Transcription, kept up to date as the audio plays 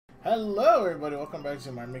Hello everybody, welcome back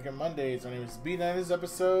to Mario Maker Mondays. My name is B9, this is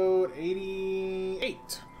episode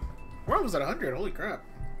 88. We're almost at 100, holy crap.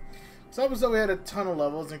 This episode we had a ton of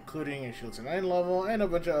levels, including a Shield to 9 level and a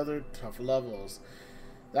bunch of other tough levels.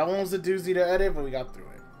 That one was a doozy to edit, but we got through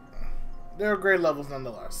it. They were great levels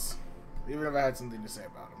nonetheless, even if I had something to say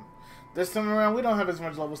about them. This time around, we don't have as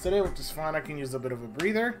much levels today, which is fine. I can use a bit of a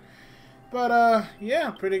breather. But,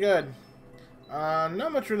 yeah, pretty good.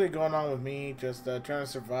 Not much really going on with me, just trying to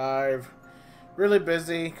survive. Really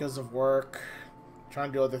busy because of work,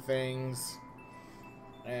 trying to do other things,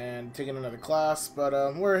 and taking another class, but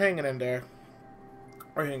we're hanging in there.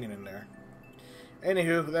 We're hanging in there.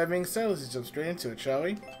 Anywho, with that being said, let's just jump straight into it, shall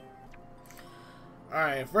we?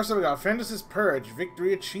 Alright, first up we got Phantas's Purge,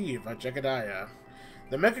 victory achieved by Jebediah.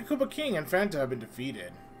 The Mecha Koopa King and Phanta have been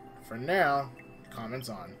defeated. For now, comments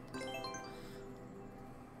on.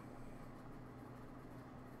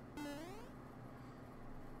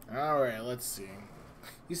 Alright, let's see.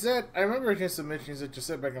 He said, I remember in his submission, he said, just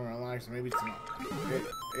sit back and relax. Maybe it's not.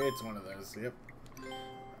 It's one of those, yep.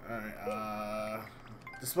 Alright,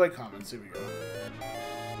 display comments, here we go.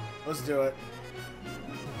 Let's do it.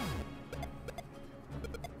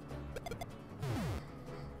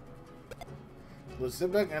 Let's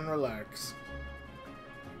sit back and relax.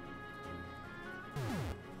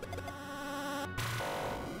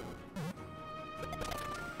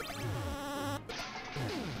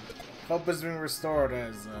 Hope is being restored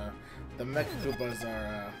as the Mecha Koopas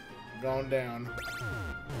are going down.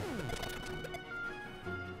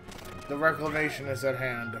 The reclamation is at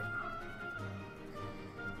hand.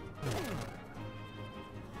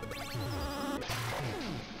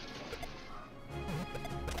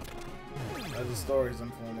 As the story is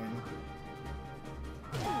unfolding.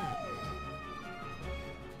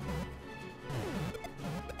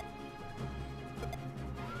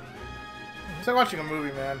 It's like watching a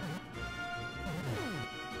movie, man.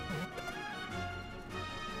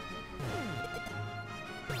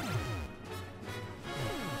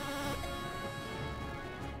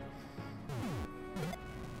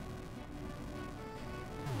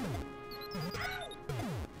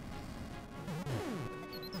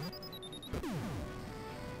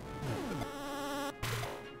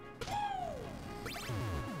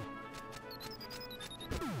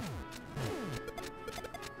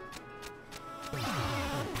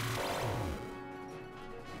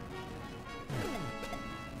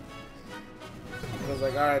 I was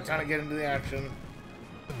like, alright, time to get into the action.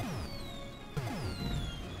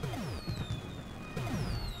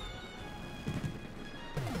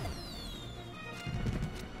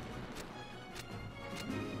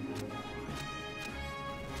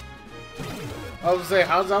 I was gonna say,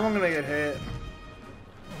 how's that one gonna get hit?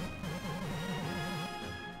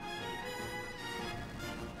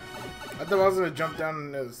 I thought I was gonna jump down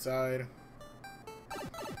on the other side.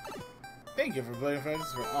 Thank you for playing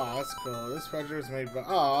Phantas's Purge. Aw, that's cool. This project was made by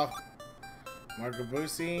Marco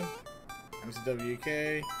Busi,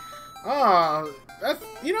 MCWK. That's,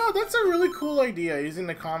 you know, that's a really cool idea, using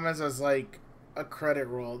the comments as like a credit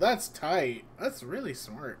roll. That's tight. That's really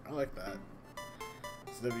smart. I like that.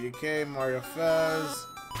 MCWK, Mario Fez,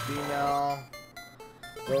 Female,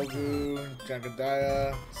 Grogu,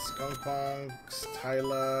 Jebediah, Skunkpunks,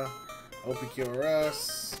 Tyla,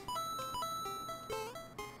 OPQRS.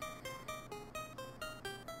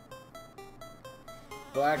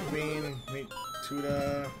 Black Bean, Meat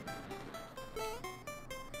Tuda,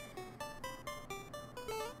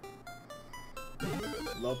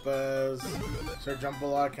 Lopez, Sir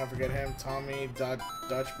Jumpalot, can't forget him, Tommy, Dutch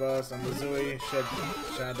Bus, Amazui,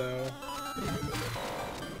 Shadow,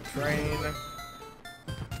 Train,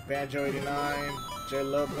 Banjo 89, J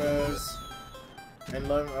Lopez, and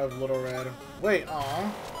Love of Little Red. Wait,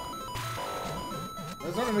 aw.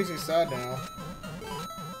 That sort of makes me sad now.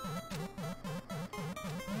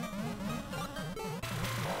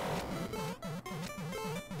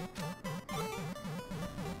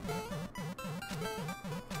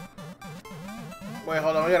 Wait,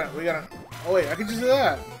 hold on, we gotta, oh wait, I can just do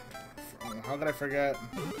that! How could I forget?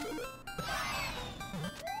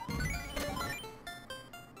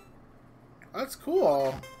 That's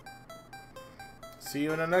cool! See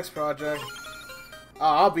you in the next project.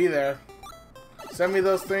 Oh, I'll be there. Send me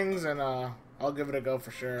those things and I'll give it a go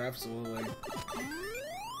for sure, absolutely.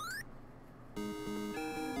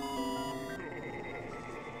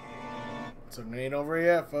 So it ain't over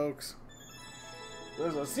yet, folks.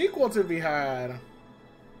 There's a sequel to be had.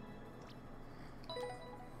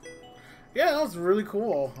 Yeah, that was really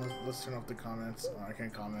cool. Let's turn off the comments. Oh, I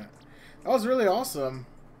can't comment. That was really awesome.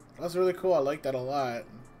 That was really cool. I like that a lot.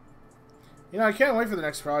 You know, I can't wait for the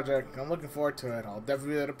next project. I'm looking forward to it. I'll definitely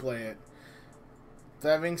be there to play it.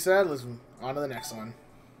 That being said, let's move on to the next one.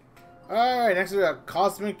 Alright, next we got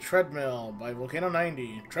Cosmic Treadmill by Volcano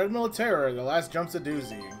 90. Treadmill of Terror, the last jump's a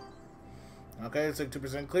doozy. Okay, it's like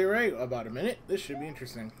 2% clear rate, about a minute. This should be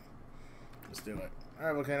interesting. Let's do it.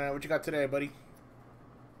 Alright, Volcano, what you got today, buddy?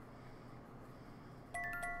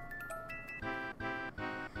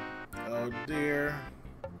 Oh dear.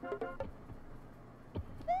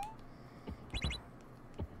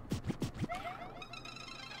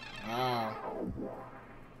 Ah.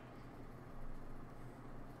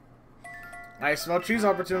 Nice small cheese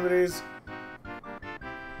opportunities.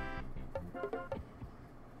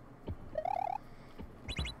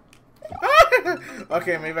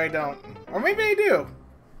 Okay, maybe I don't. Or maybe I do.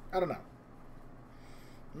 I don't know.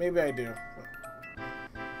 Maybe I do.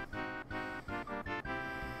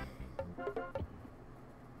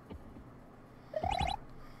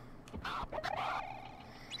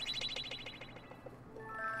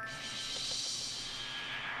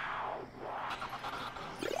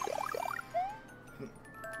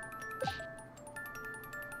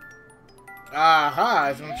 Aha!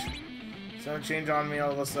 It's gonna change on me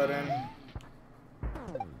all of a sudden.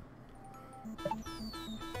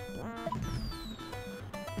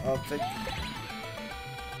 I'll take.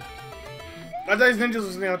 I thought these ninjas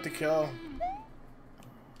was gonna have to kill.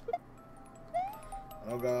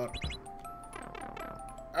 Oh god.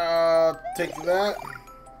 Take that.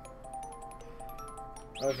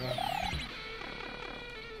 Okay.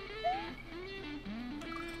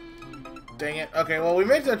 Dang it. Okay, well, we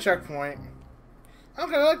made that checkpoint.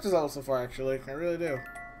 Okay, I like this level so far, actually. I really do.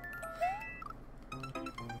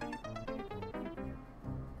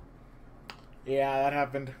 Yeah, that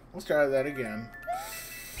happened. Let's try that again.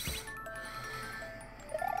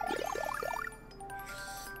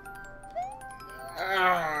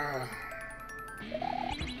 Ah.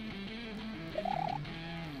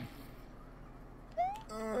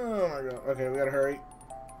 Oh my god. Okay, we gotta hurry.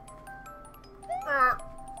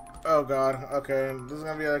 Oh god. Okay, this is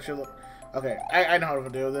gonna be actually. Okay, I know how to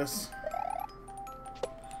do this.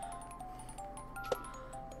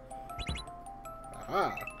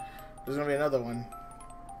 Aha. There's gonna be another one.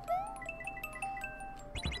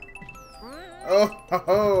 Oh, ho,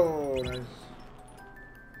 ho. Nice.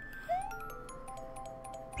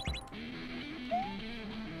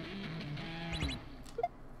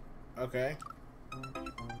 Okay.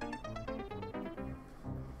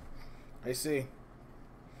 I see.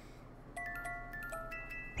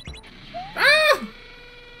 Ah!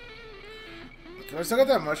 Can I still get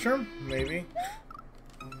that mushroom? Maybe.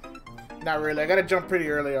 Not really. I gotta jump pretty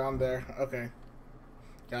early on there. Okay.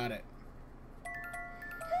 Got it.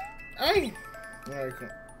 Hey! There we go.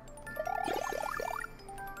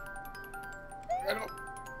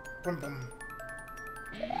 Bum, bum.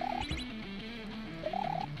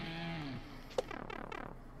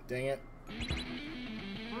 Dang it.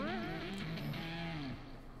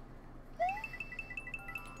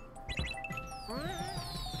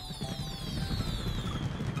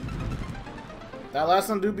 That last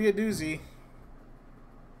one do be a doozy.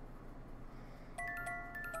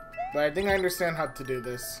 But I think I understand how to do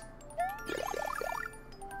this.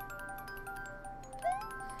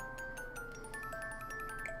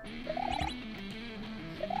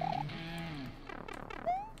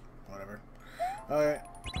 Whatever. Alright.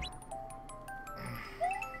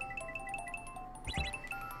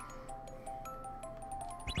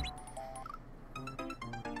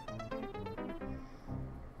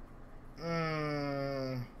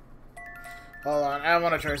 Hold on, I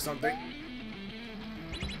want to try something.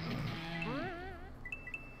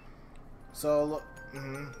 So,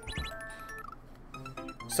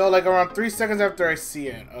 so like around 3 seconds after I see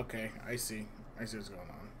it. Okay, I see. I see what's going on.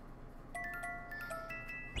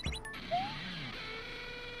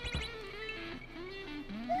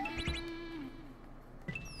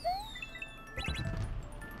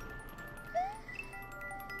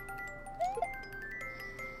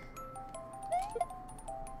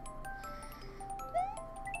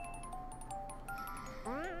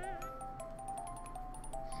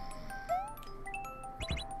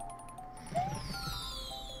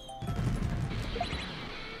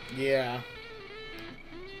 Yeah.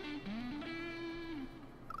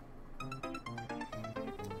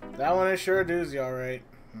 That one is sure a doozy, alright.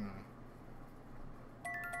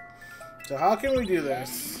 So how can we do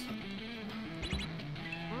this?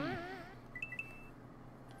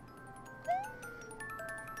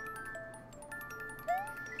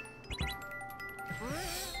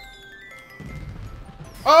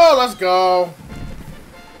 Oh, let's go!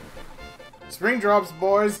 Spring drops,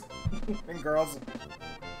 boys and girls.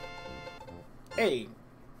 Hey.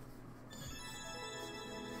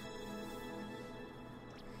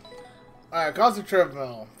 Alright, Cosmic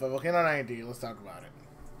Treadmill for Volcano 90. Let's talk about it.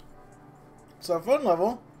 So, fun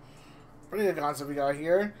level. Pretty good concept we got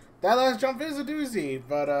here. That last jump is a doozy,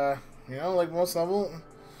 but, you know, like most level,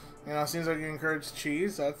 you know, seems like you encourage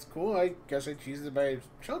cheese. That's cool. I guess I cheesed it by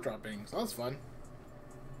shell dropping, so that's fun.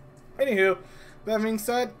 Anywho, that being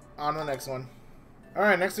said, on to the next one.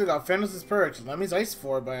 Alright, next we got Phantos' Perch, Lemmy's Ice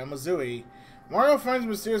Fort by Amazui. Mario finds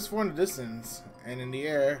mysterious fort in the distance, and in the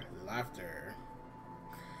air, laughter.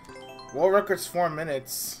 World record's 4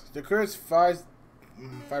 minutes. The curve's 5%,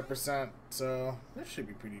 so this should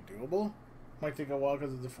be pretty doable. Might take a while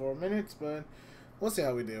because of the 4 minutes, but we'll see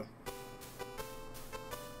how we do.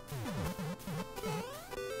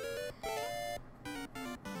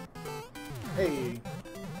 Hey.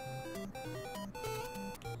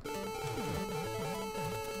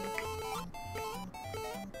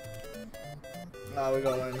 Now we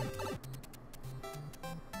go in.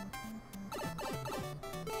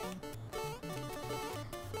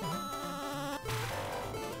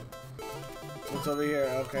 What's over here?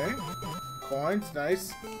 Okay. Coins,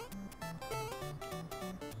 nice.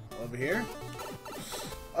 Over here.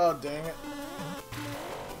 Oh, dang it.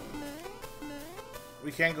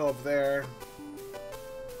 We can't go up there.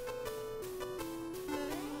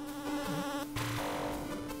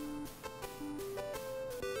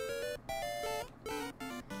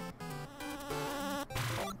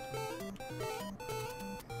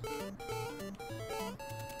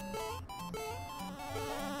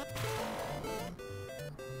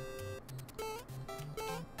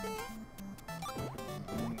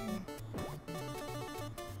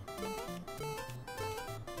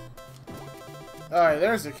 Alright,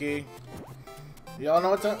 there's the key. Y'all know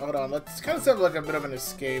what's up? Hold on, let's kind of set up like a bit of an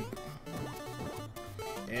escape.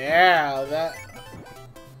 Yeah, that.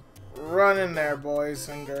 Run in there, boys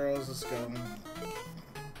and girls. Let's go.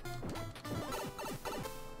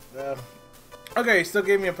 Okay, still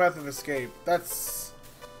gave me a path of escape. That's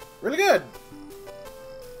really good.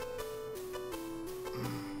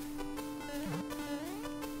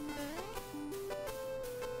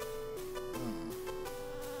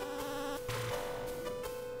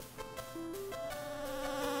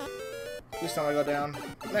 Please don't let me go down.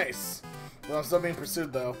 Nice. Well, I'm still being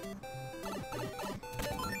pursued, though.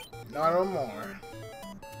 Not no more.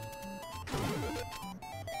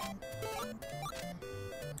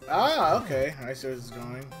 Ah, okay. I see where this is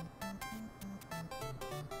going.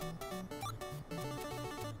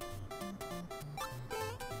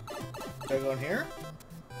 Should I go in here?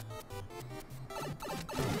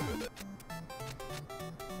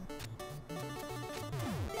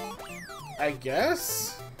 I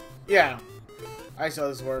guess? Yeah. I see how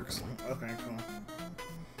this works. Okay, cool.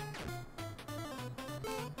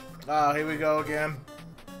 Oh, here we go again.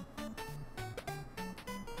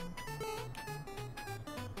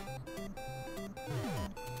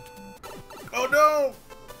 Oh no!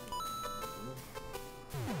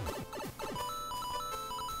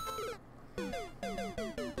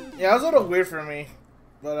 Yeah, it was a little weird for me.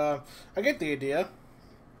 But, I get the idea.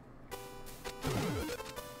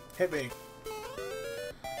 Hit me.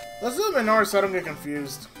 Let's do the Minoru so I don't get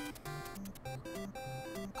confused.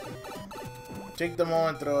 Take the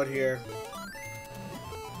moment, throw it here.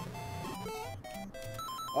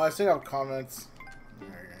 Oh, I still have comments.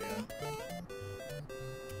 There you go.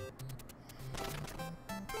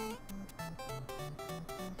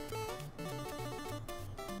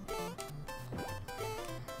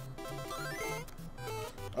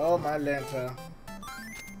 Oh, my Lanta.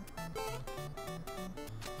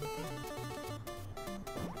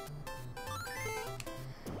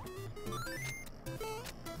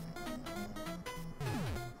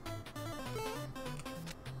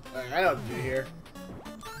 I know what to do here.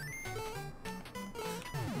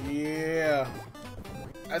 Yeah.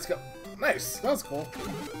 Let's go. Nice. That was cool.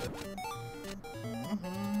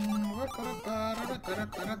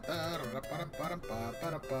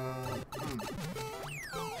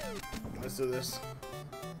 Let's do this.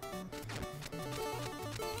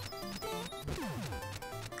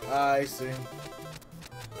 I see.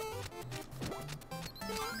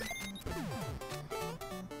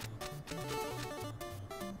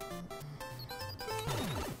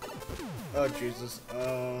 Oh, Jesus.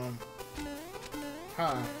 Huh.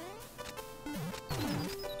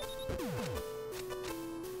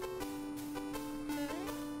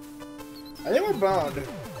 I think we're boned.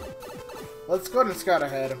 Let's go to scout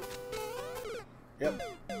ahead. Yep.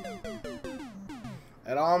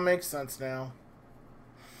 It all makes sense now.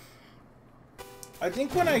 I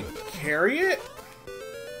think when I carry it...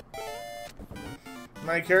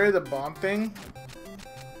 When I carry the bomb thing...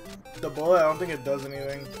 The bullet, I don't think it does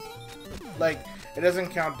anything. Like, it doesn't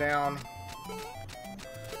count down.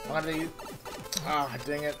 I'm gonna use... Ah,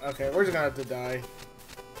 dang it. Okay, we're just gonna have to die.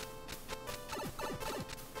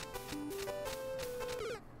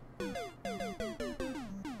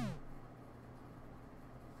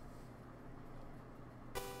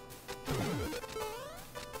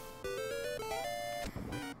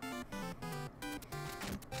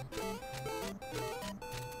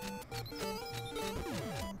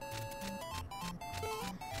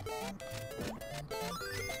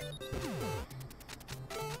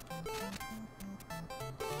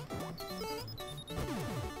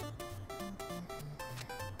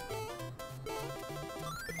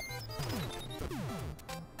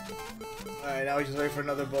 Alright, now we just wait for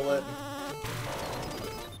another bullet.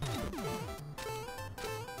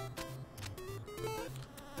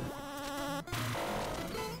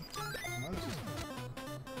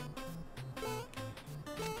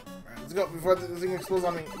 Alright, let's go before this thing explodes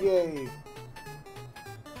on me. Yay!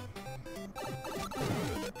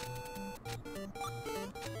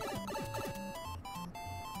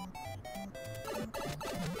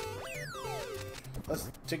 Let's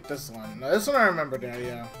take this one. No, this one I remember now,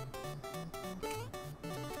 yeah.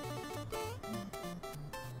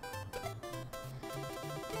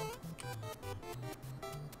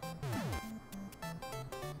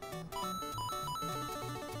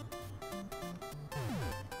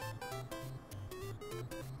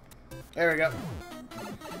 There we go.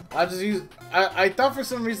 I just use. I thought for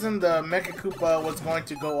some reason the Mecha Koopa was going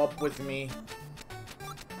to go up with me.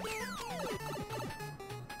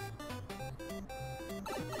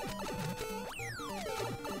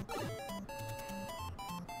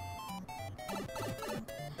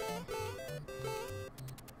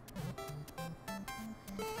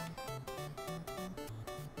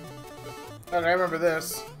 Okay, I remember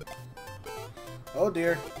this. Oh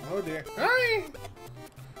dear. Oh dear. Hi!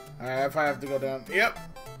 Alright, if I have to go down. Yep.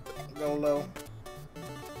 Go low.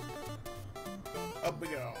 Up we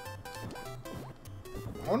go.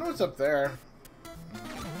 I wonder what's up there.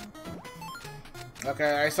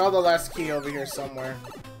 Okay, I saw the last key over here somewhere.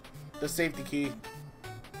 The safety key.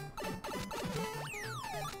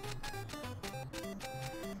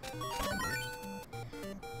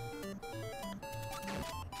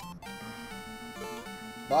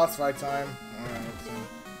 Boss fight time. Alright, let's see.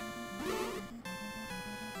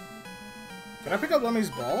 Can I pick up Lemmy's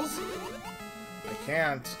balls? I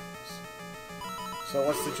can't. So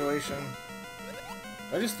what situation?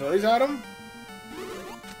 Did I just throw these at him?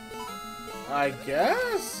 I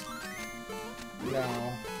guess?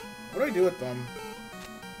 No. What do I do with them?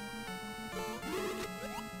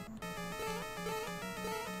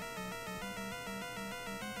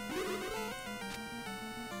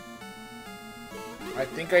 I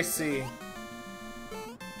think I see.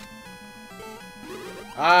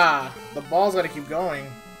 Ah, the ball's gotta keep going.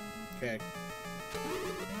 Okay.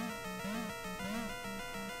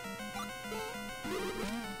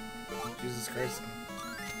 Jesus Christ.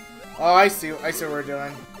 Oh, I see what we're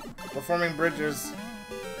doing. We're forming bridges.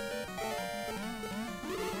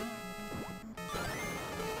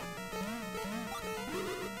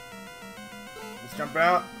 Let's jump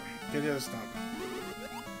out. Get the other stump.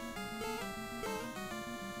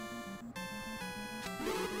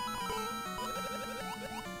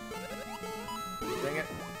 Dang it.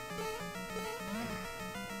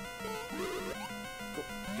 Go.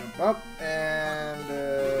 Jump up and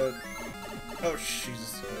oh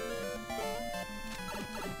Jesus.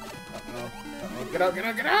 Uh-oh. Uh-oh. Get out, get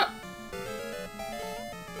out, get out!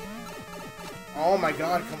 Oh my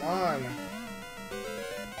god, come on.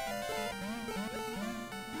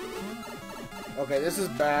 Okay, this is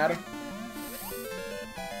bad.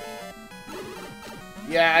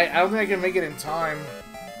 Yeah, I don't think I can make it in time.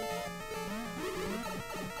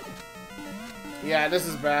 Yeah, this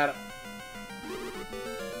is bad.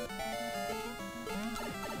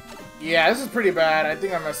 Yeah, this is pretty bad. I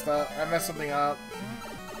think I messed up. I messed something up.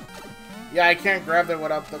 Yeah, I can't grab that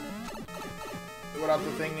without the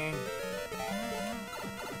thingy.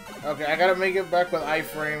 Okay, I gotta make it back with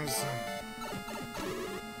iframes.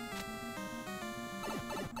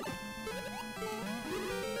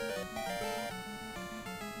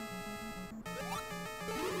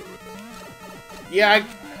 Yeah,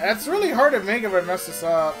 that's really hard to make if I mess this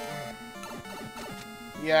up.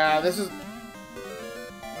 Yeah, this is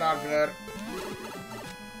not good.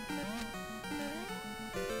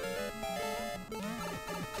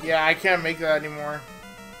 Yeah, I can't make that anymore.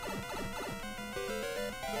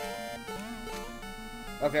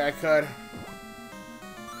 Okay, I could.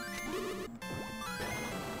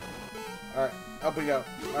 Alright, up we go.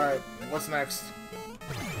 Alright, what's next?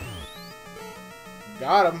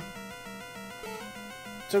 Got him.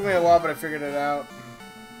 Took me a while, but I figured it out.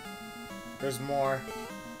 There's more.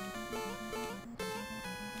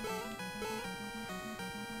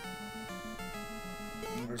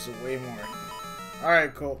 There's way more.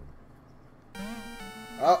 Alright, cool.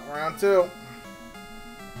 Oh, round 2.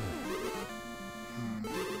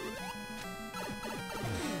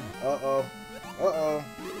 Uh-oh. Uh-oh.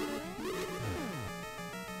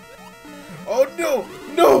 Oh, no!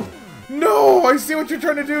 No! No! I see what you're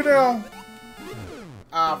trying to do now!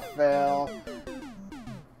 I fell.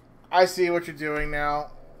 I see what you're doing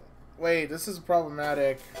now. Wait, this is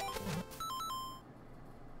problematic.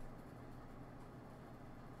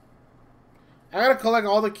 I gotta collect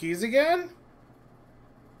all the keys again?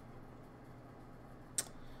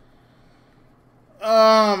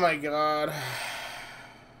 Oh my god.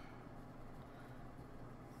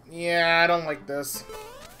 Yeah, I don't like this.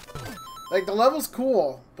 Like, the level's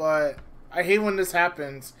cool, but I hate when this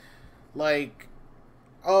happens. Like,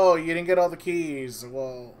 oh, you didn't get all the keys.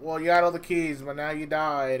 Well, you got all the keys, but now you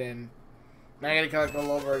died, and now you gotta collect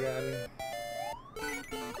all over again.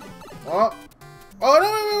 Oh, oh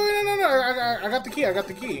no, no! I got the key. I got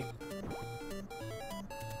the key.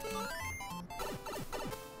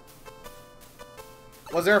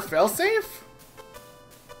 Was there a failsafe?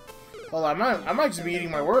 Hold on, I might just be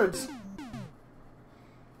eating my words.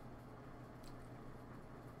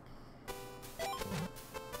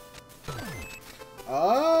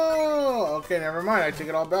 Oh, okay, never mind. I take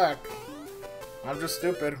it all back. I'm just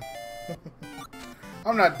stupid.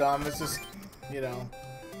 I'm not dumb. It's just, you know.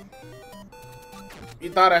 You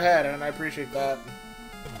thought ahead, and I appreciate that.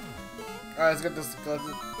 Alright, let's get this.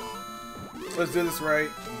 Let's do this right.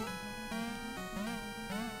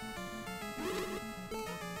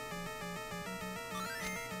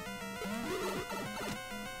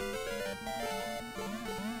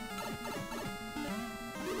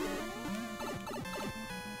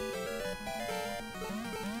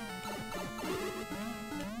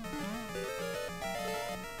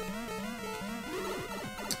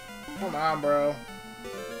 Come on, bro.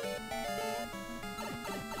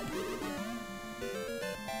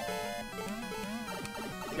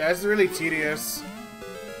 Yeah, it's really tedious.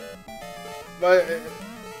 But,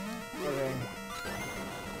 okay.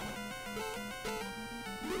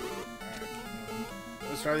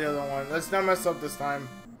 Let's try the other one. Let's not mess up this time.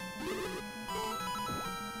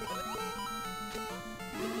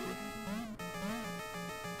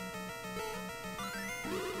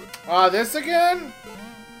 This again?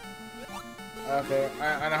 Okay,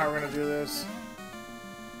 I know how we're gonna do this.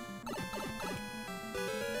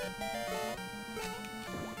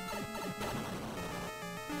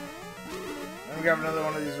 Let me grab another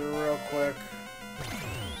one of these real quick.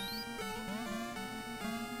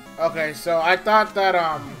 Okay, so I thought that,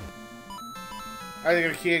 I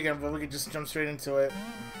didn't get a key again, but we could just jump straight into it.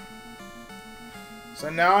 So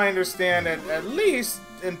now I understand at least,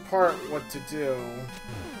 in part, what to do.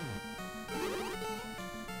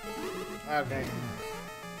 Okay.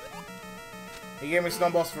 He gave me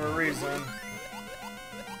snowballs for a reason.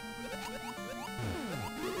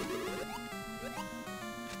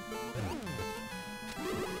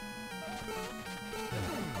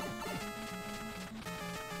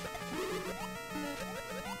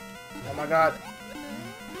 Oh my god.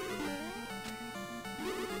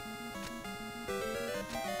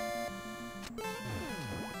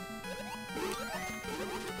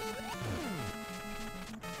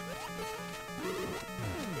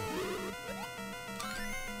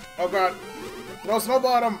 Oh god. No, snow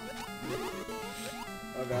bottom.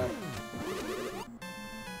 Oh god.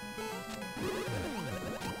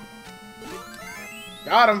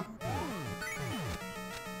 Got him.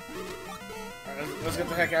 Alright, let's get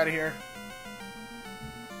the heck out of here.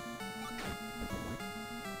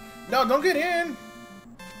 No, don't get in.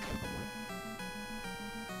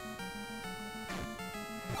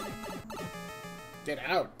 Get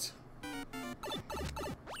out.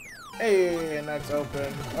 Hey, and that's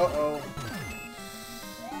open. Uh-oh.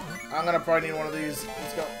 I'm gonna probably need one of these.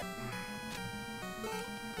 Let's go.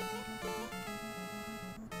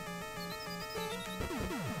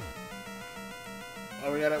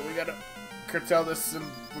 Oh, we gotta curtail this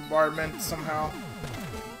bombardment somehow.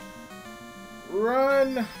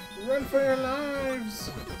 Run! Run for your lives!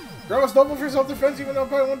 Grab a snowball for self-defense even though I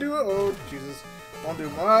probably won't do it. Oh, Jesus. Won't do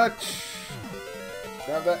much.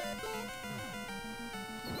 Grab that.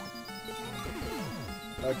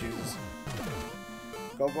 Oh, Jesus.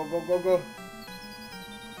 Go, go, go, go, go.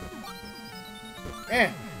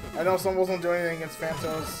 I know snowballs don't do anything against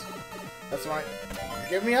Phantos. That's fine.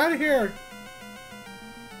 Get me out of here!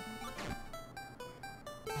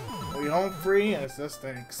 Oh, home free, and it says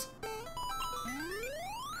thanks.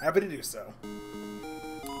 Happy to do so.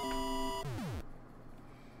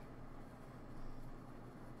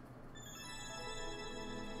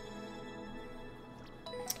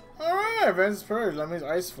 Alright, Advanced Purge. That means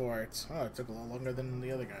Ice Fort. Oh, it took a little longer than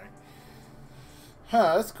the other guy.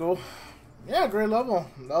 Huh, that's cool. Yeah, great level.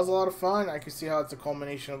 That was a lot of fun. I can see how it's a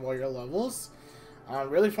culmination of all your levels.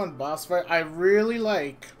 Really fun boss fight. I really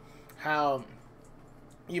like how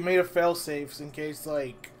you made a fail-safe in case,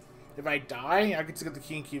 like, if I die, I get to get the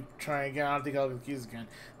key and keep trying again. I don't think I'll get the keys again.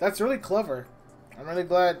 That's really clever. I'm really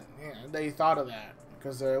glad they thought of that.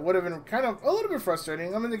 Because it would have been kind of a little bit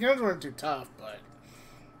frustrating. I mean, the games weren't too tough, but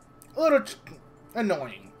a little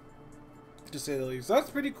annoying, to say the least. So that's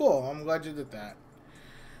pretty cool. I'm glad you did that.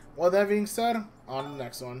 Well, that being said, on to the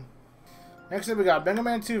next one. Next up, we got Mega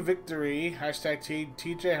Man 2 Victory, hashtag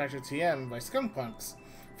TJ, hashtag TM by Skunkpunks.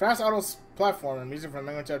 Fast auto platformer, music from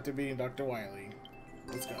Mega Man 2 after beating Dr. Wily.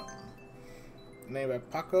 Let's go. Name by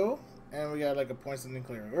Paco, and we got like a point something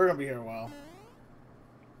clear. We're gonna be here a while.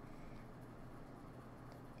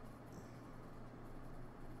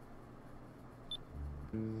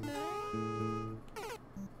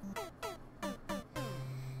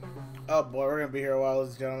 Oh boy, we're gonna be here a while,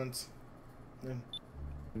 ladies and gentlemen.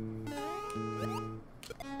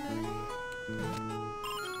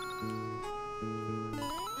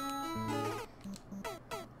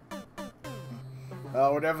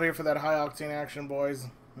 We're definitely here for that high octane action, boys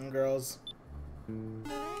and girls.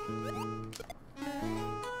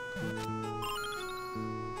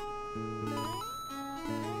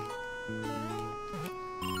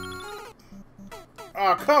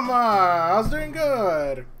 Oh, come on! I was doing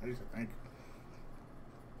good! Thank you.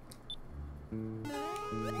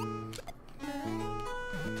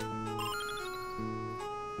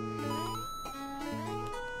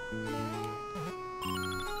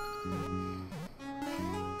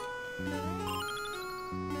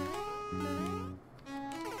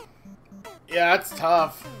 Yeah, it's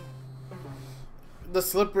tough. The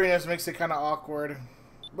slipperiness makes it kind of awkward.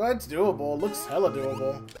 But it's doable. It looks hella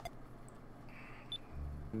doable.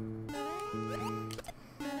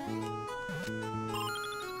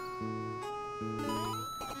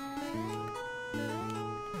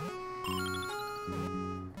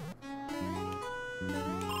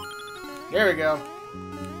 There we go.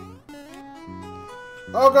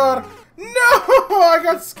 Oh god! No! I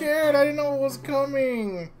got scared! I didn't know what was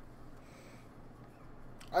coming!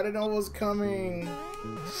 I didn't know what was coming.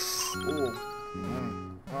 Ooh.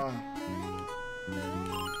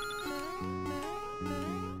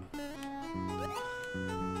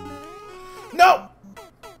 No!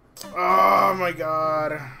 Oh my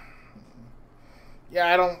god.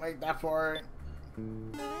 Yeah, I don't like that part.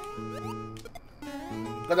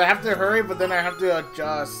 Because I have to hurry, but then I have to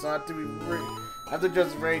adjust. So I have to I have to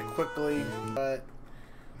adjust very quickly. But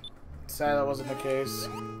sad that wasn't the case.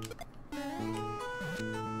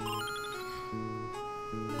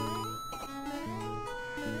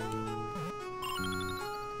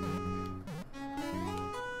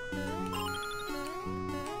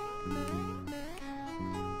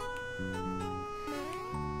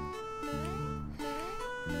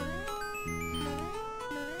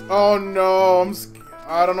 Oh no,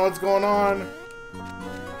 I don't know what's going on.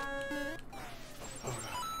 Oh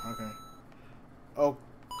god, okay. Oh,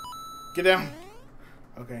 get down.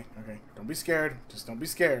 Okay, okay. Don't be scared. Just don't be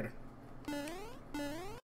scared.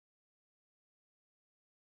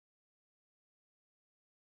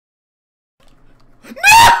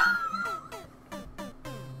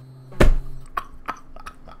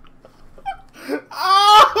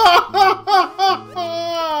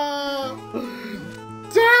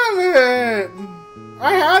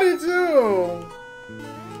 I had it too!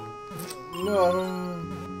 No.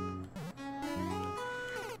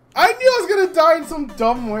 I knew I was gonna die in some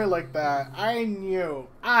dumb way like that. I knew.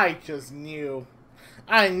 I just knew.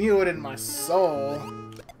 I knew it in my soul.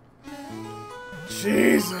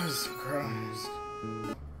 Jesus Christ.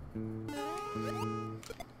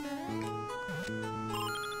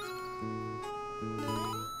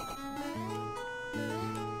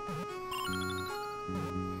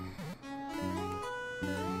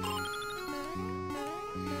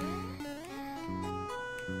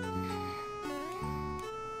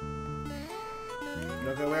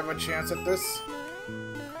 Okay, we have a chance at this.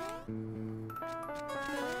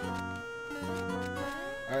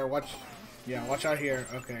 Alright, watch. Yeah, watch out here.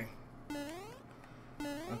 Okay.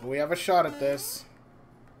 Okay, we have a shot at this.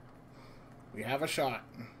 We have a shot.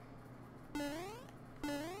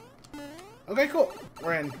 Okay, cool.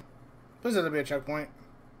 We're in. Please let there be a checkpoint.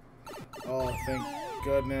 Oh, thank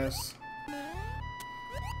goodness.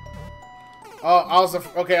 Oh,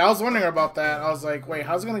 okay. I was wondering about that. I was like, wait,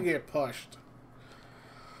 how's it gonna get pushed?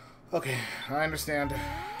 Okay, I understand.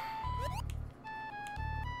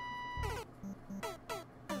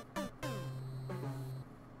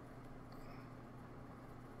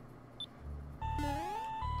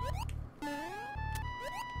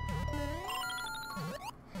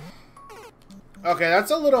 Okay,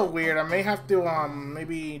 that's a little weird. I may have to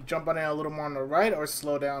maybe jump on it a little more on the right or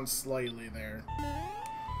slow down slightly there,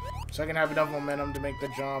 so I can have enough momentum to make the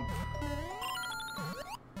jump.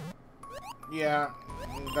 Yeah,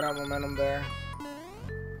 got our momentum there.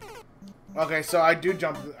 Okay, so I do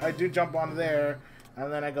jump on there,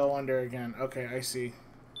 and then I go under again. Okay, I see.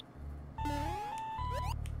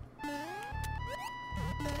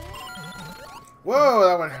 Whoa,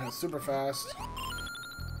 that went super fast.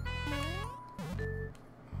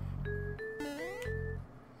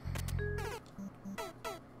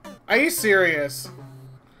 Are you serious?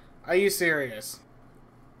 Are you serious?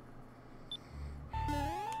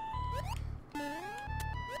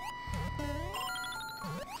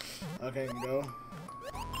 Okay, go.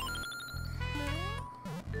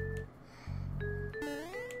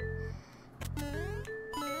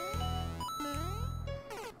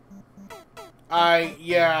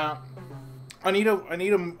 Yeah. I need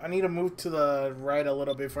to move to the right a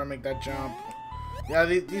little bit before I make that jump. Yeah,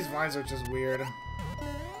 these vines are just weird.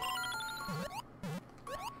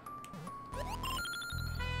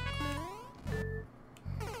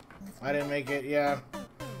 I didn't make it, yeah.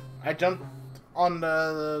 I jumped on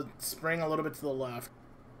the spring a little bit to the left.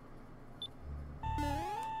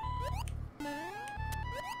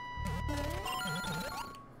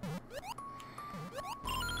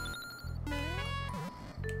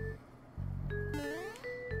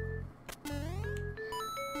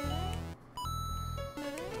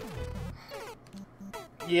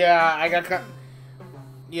 Yeah, I got cut.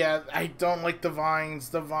 Yeah, I don't like the vines.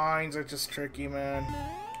 The vines are just tricky, man.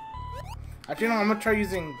 Actually, no, I'm gonna try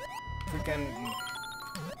using freaking...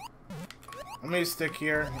 I'm gonna use stick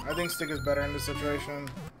here. I think stick is better in this situation.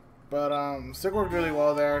 But, stick worked really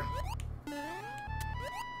well there.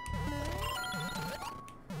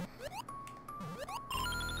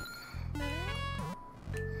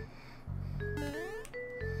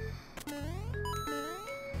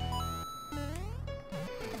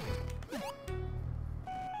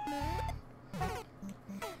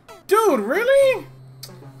 Dude, really?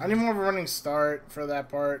 I need more of a running start for that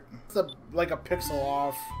part. It's like a pixel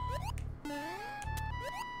off.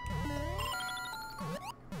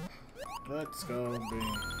 Let's go, B.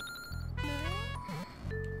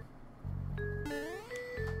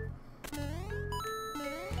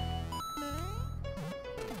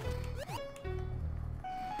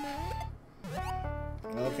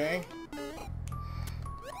 Okay.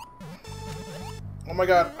 Oh my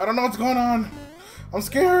god, I don't know what's going on. I'm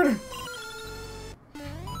scared.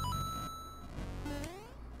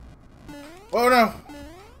 Oh no!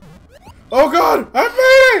 Oh god! I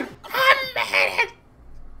made it! I made it!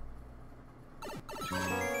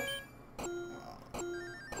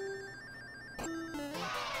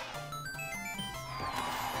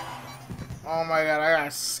 Oh my god, I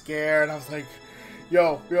got scared. I was like,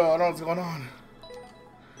 yo, I don't know what's going on.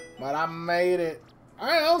 But I made it.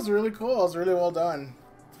 Alright, that was really cool. That was really well done.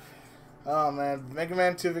 Oh man, Mega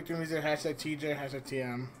Man 2 Victory Music, hashtag TJ, hashtag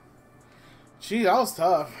TM. Gee, that was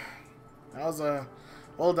tough. That was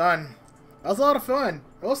well done. That was a lot of fun.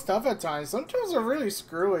 It was tough at times. Some turns are really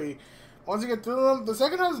screwy. Once you get through them, the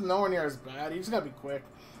second half is nowhere near as bad. You just gotta be quick.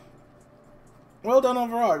 Well done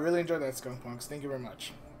overall. I really enjoyed that, Skunk Punks. Thank you very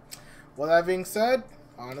much. Well, that being said,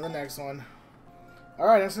 on to the next one.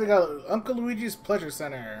 Alright, next we got Uncle Luigi's Pleasure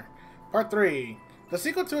Center. Part 3. The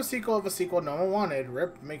sequel to a sequel of a sequel no one wanted.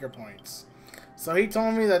 Rip Maker Points. So he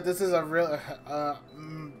told me that this is a real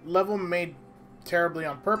level made terribly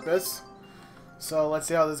on purpose. So let's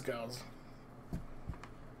see how this goes.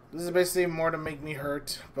 This is basically more to make me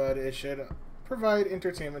hurt, but it should provide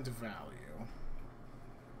entertainment value.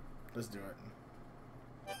 Let's do it.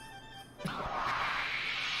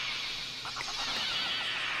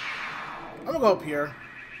 I'm gonna go up here.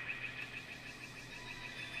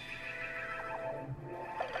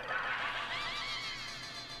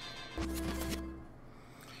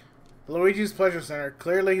 Luigi's Pleasure Center.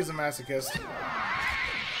 Clearly he's a masochist.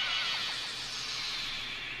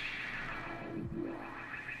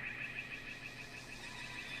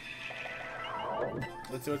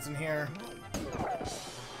 Let's see what's in here.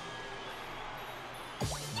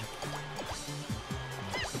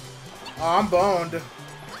 Oh, I'm boned.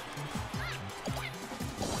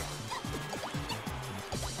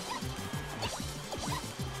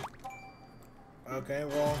 Okay,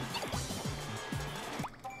 well.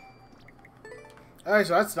 Alright,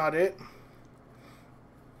 so that's not it.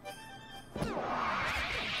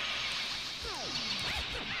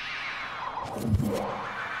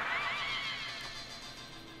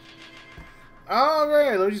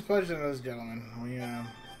 Alright, Luigi's pleasure to this gentleman.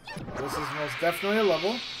 This is most definitely a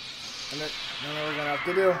level. And then we're gonna have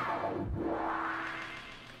to do.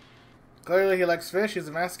 Clearly he likes fish, he's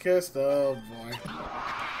a masochist. Oh boy.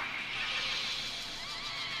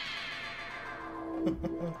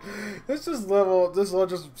 This level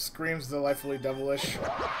just screams delightfully devilish.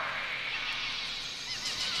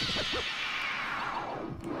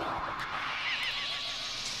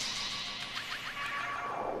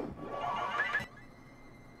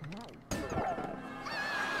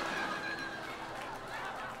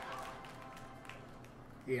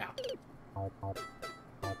 Yeah.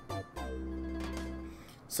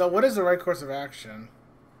 So what is the right course of action?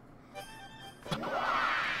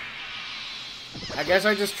 I guess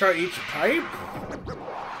I just try each type?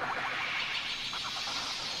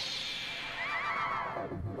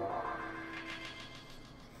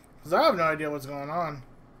 Because I have no idea what's going on.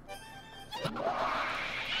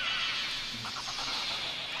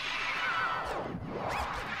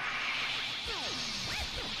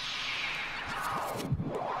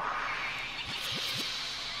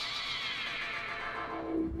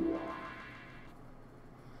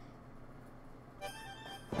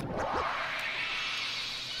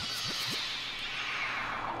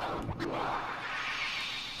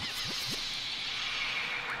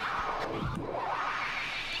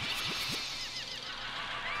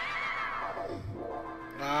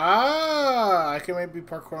 Ah, I can maybe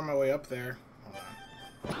parkour my way up there. Hold on.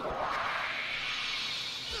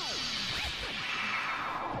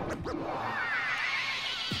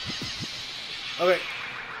 Okay.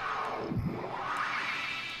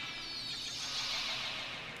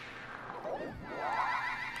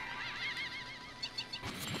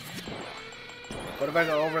 What if I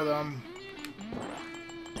go over them?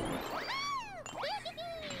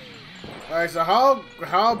 Alright, so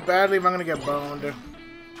how badly am I gonna get boned?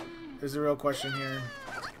 Is the real question here.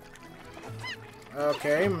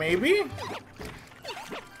 Okay, maybe?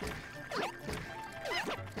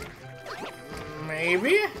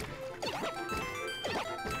 Maybe?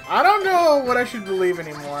 I don't know what I should believe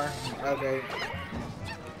anymore. Okay.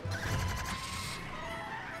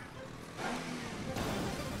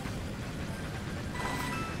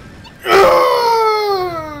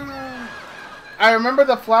 I remember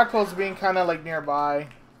the flagpoles being kind of like nearby.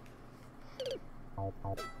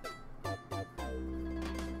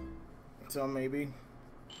 So maybe.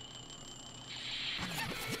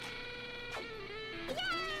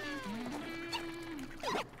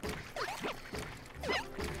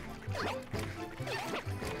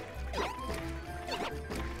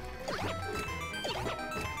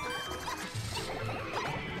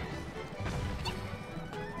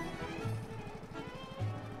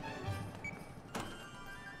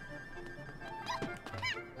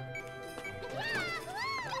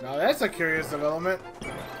 Now that's a curious development.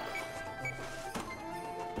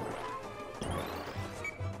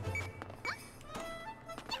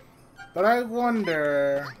 But I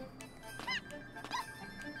wonder...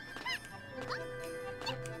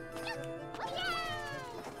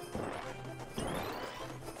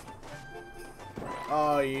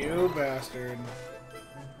 Oh, you bastard.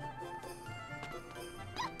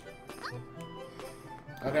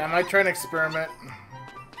 Okay, I might try an experiment.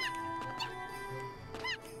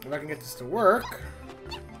 If I can get this to work.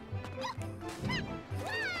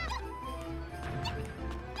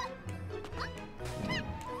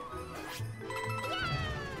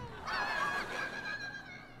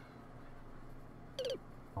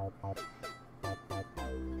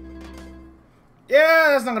 Yeah,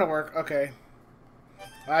 that's not gonna work. Okay.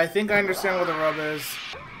 I think I understand what the rub is.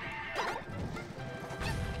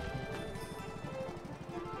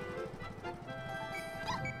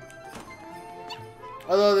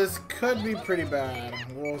 Although this could be pretty bad.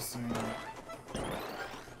 We'll see.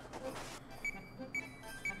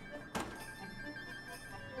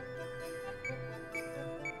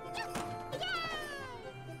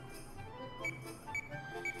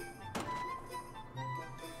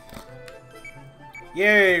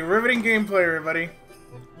 Yay, riveting gameplay, everybody.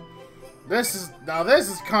 This is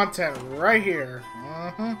content right here.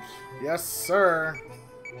 Yes, sir.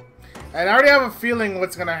 And I already have a feeling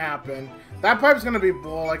what's gonna happen. That pipe's gonna be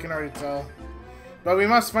bull, I can already tell. But we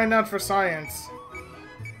must find out for science.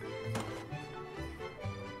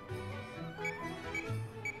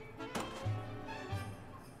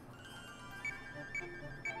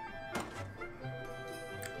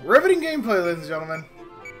 Riveting gameplay, ladies and gentlemen.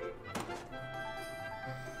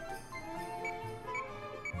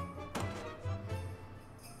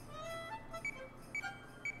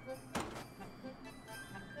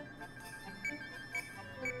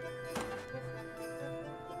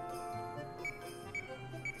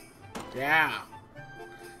 Yeah.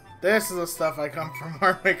 This is the stuff I come from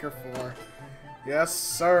Mario Maker for. Yes,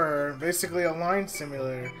 sir. Basically a line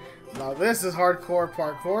simulator. Now this is hardcore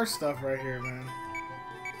parkour stuff right here, man.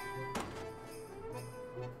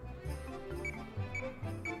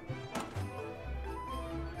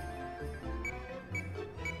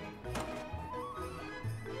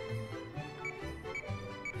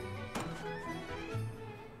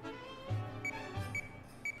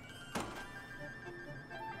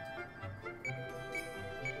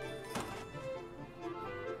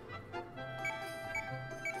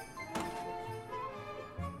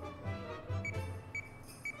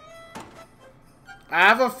 I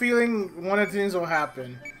have a feeling one of the things will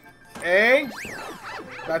happen. A?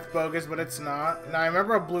 That's bogus, but it's not. Now I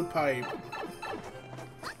remember a blue pipe.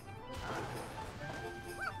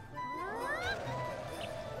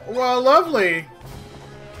 Well, lovely.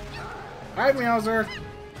 Hi, Meowser.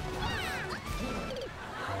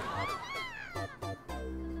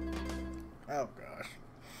 Oh gosh.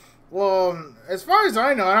 Well, as far as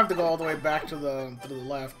I know, I don't have to go all the way back to the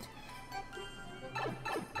left.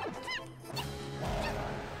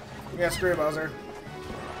 Yeah, screw you, Bowser.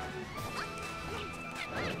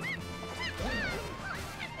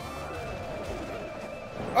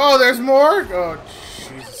 Oh, there's more? Oh,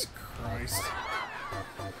 Jesus Christ.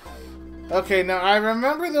 Okay, now I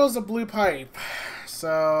remember there was a blue pipe,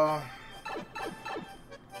 so...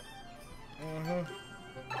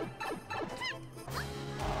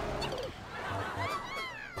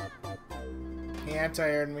 He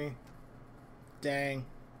anti-aired me. Dang.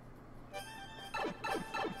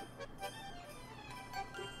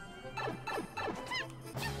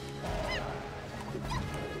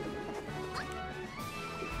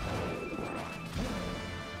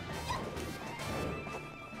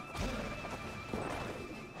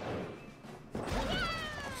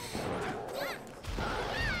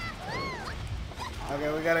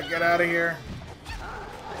 Okay, we gotta get out of here.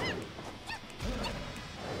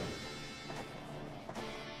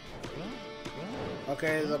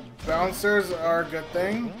 Okay, the bouncers are a good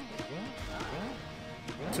thing.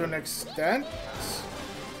 To an extent.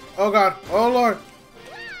 Oh god. Oh lord.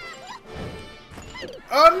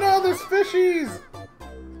 Oh no, there's fishies!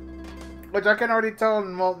 Which I can already tell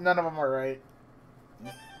none of them are right.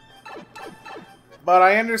 But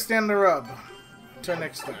I understand the rub. To an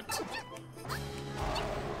extent.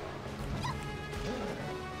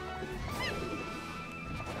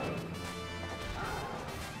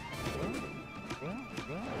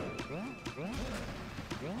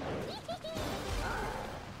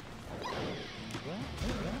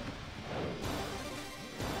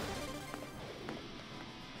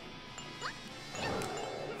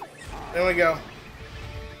 There we go.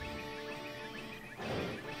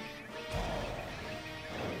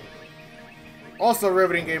 Also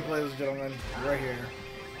riveting gameplay, ladies and gentlemen. Right here.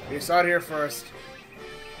 You saw it here first.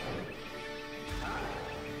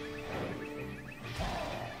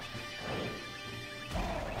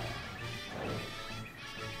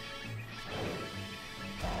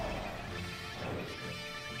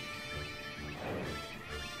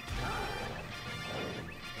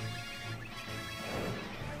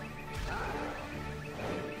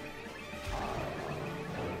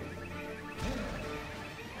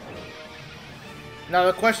 Now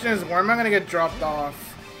the question is, where am I gonna get dropped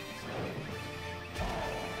off?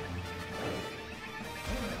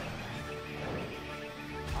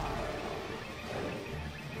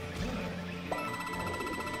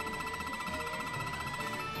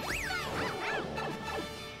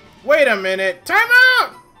 Wait a minute! Time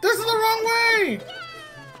out! This is the wrong way!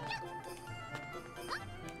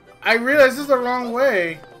 I realize this is the wrong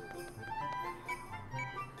way.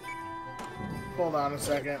 Hold on a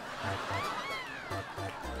second.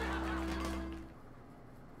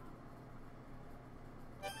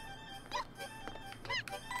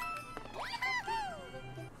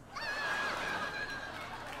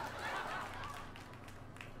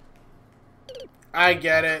 I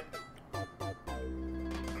get it.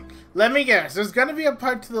 Let me guess. There's gonna be a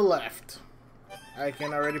pipe to the left. I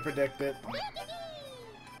can already predict it.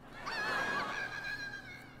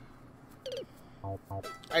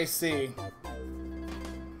 I see.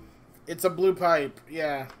 It's a blue pipe.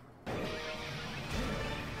 Yeah.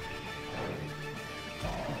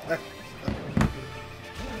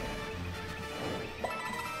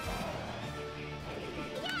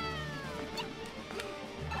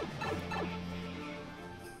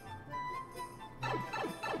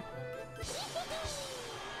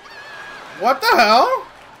 What the hell?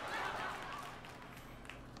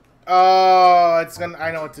 Oh, it's gonna. I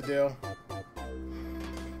know what to do.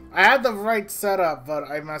 I had the right setup, but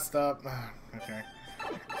I messed up. Okay.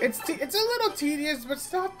 It's a little tedious, but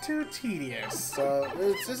it's not too tedious. So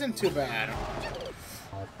this isn't too bad.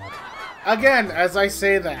 Again, as I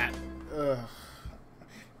say that,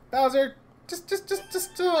 Bowser, just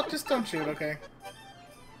don't shoot, okay?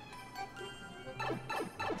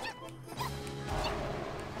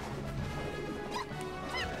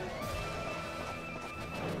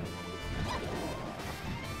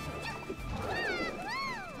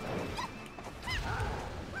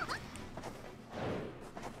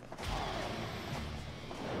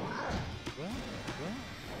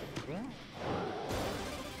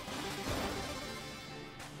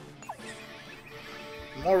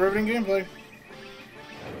 More riveting gameplay.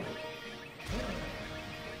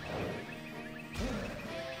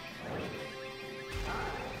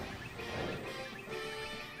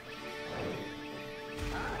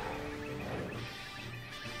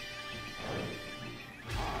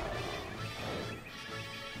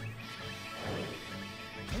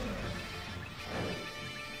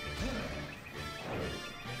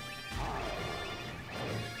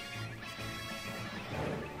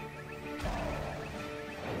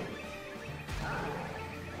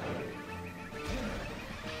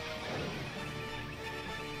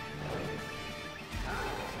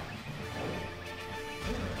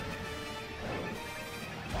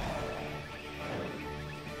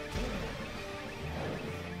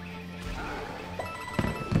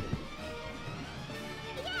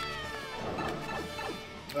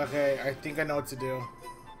 Okay, I think I know what to do.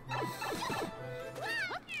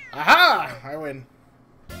 Aha! I win.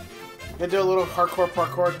 Gonna do a little hardcore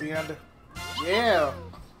parkour at the end. Yeah!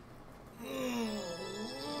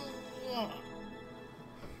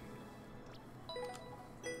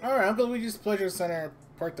 Alright, Uncle Luigi's Pleasure Center,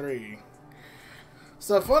 Part 3.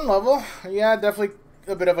 So, fun level. Yeah, definitely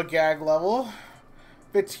a bit of a gag level.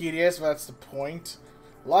 Bit tedious, but that's the point.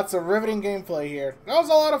 Lots of riveting gameplay here. That was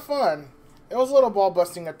a lot of fun. It was a little ball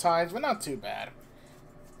busting at times, but not too bad.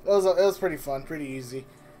 It was pretty fun, pretty easy.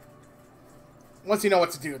 Once you know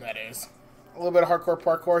what to do, that is. A little bit of hardcore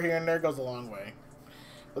parkour here and there goes a long way.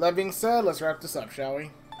 With that being said, let's wrap this up, shall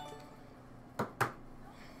we?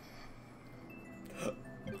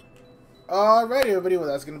 Alrighty, everybody. Well,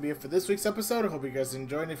 that's going to be it for this week's episode. I hope you guys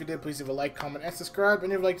enjoyed. And if you did, please leave a like, comment, and subscribe.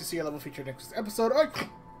 And if you'd like to see a level featured next episode, all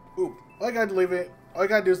you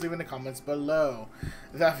gotta do is leave in the comments below.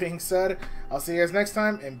 That being said, I'll see you guys next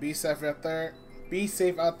time, and be safe out there. Be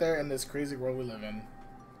safe out there in this crazy world we live in.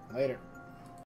 Later.